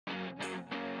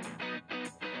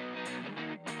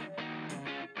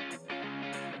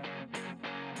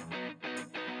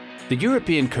The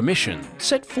European Commission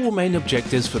set 4 main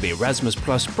objectives for the Erasmus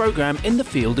Plus programme in the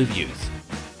field of youth.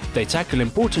 They tackle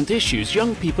important issues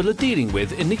young people are dealing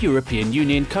with in the European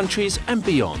Union countries and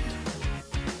beyond.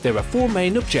 There are 4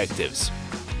 main objectives.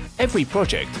 Every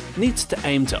project needs to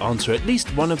aim to answer at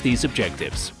least one of these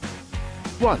objectives.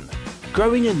 1.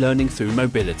 Growing and learning through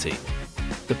mobility.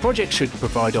 The project should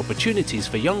provide opportunities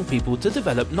for young people to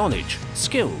develop knowledge,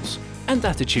 skills, and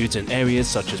attitudes in areas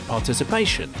such as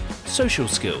participation, social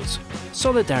skills,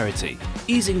 solidarity,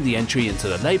 easing the entry into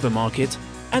the labour market,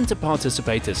 and to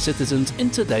participate as citizens in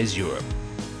today's Europe.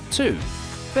 2.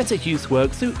 Better youth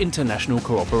work through international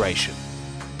cooperation.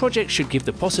 Projects should give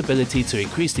the possibility to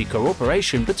increase the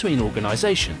cooperation between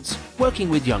organisations, working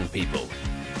with young people.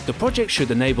 The project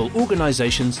should enable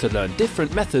organisations to learn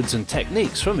different methods and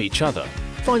techniques from each other,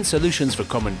 find solutions for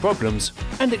common problems,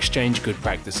 and exchange good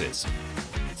practices.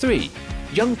 3.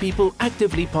 Young people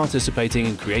actively participating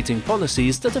in creating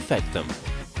policies that affect them.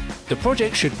 The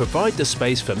project should provide the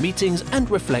space for meetings and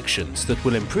reflections that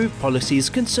will improve policies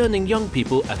concerning young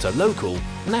people at a local,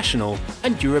 national,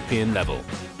 and European level.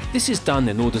 This is done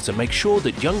in order to make sure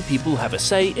that young people have a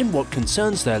say in what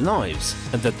concerns their lives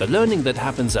and that the learning that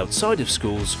happens outside of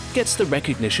schools gets the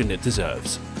recognition it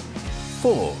deserves.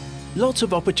 4. Lots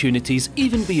of opportunities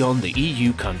even beyond the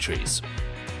EU countries.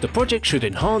 The project should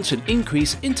enhance and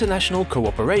increase international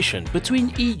cooperation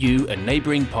between EU and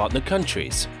neighbouring partner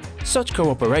countries. Such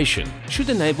cooperation should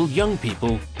enable young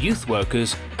people, youth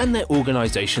workers, and their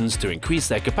organisations to increase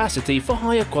their capacity for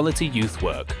higher quality youth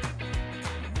work.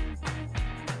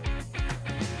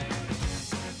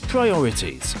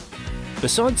 Priorities.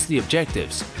 Besides the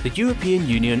objectives, the European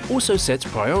Union also sets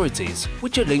priorities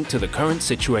which are linked to the current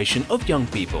situation of young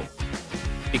people.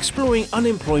 Exploring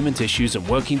unemployment issues and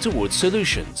working towards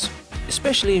solutions,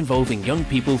 especially involving young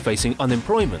people facing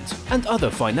unemployment and other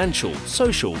financial,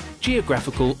 social,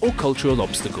 geographical or cultural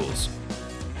obstacles.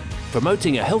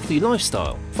 Promoting a healthy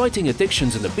lifestyle, fighting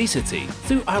addictions and obesity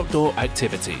through outdoor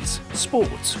activities,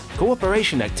 sports,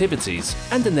 cooperation activities,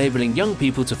 and enabling young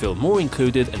people to feel more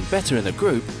included and better in a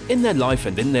group, in their life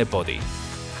and in their body.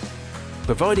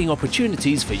 Providing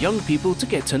opportunities for young people to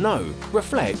get to know,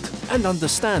 reflect, and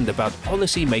understand about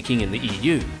policy making in the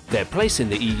EU, their place in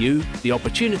the EU, the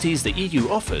opportunities the EU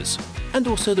offers, and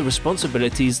also the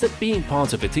responsibilities that being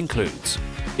part of it includes.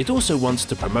 It also wants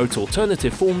to promote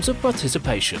alternative forms of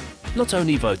participation, not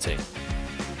only voting.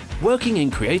 Working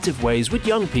in creative ways with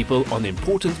young people on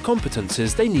important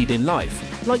competences they need in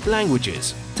life, like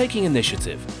languages, taking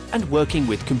initiative, and working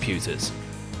with computers.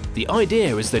 The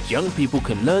idea is that young people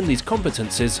can learn these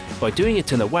competences by doing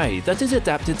it in a way that is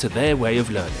adapted to their way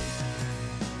of learning.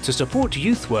 To support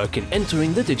youth work in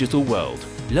entering the digital world,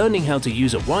 learning how to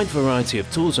use a wide variety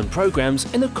of tools and programs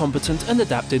in a competent and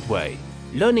adapted way,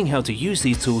 learning how to use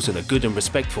these tools in a good and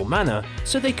respectful manner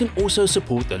so they can also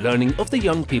support the learning of the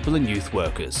young people and youth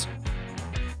workers.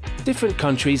 Different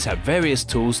countries have various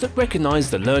tools that recognise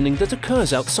the learning that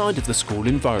occurs outside of the school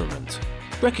environment,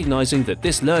 recognising that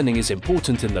this learning is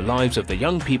important in the lives of the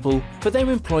young people for their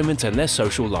employment and their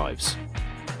social lives.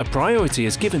 A priority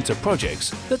is given to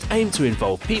projects that aim to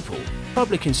involve people,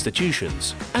 public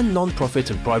institutions, and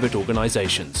non-profit and private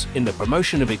organisations in the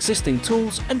promotion of existing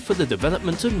tools and for the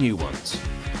development of new ones.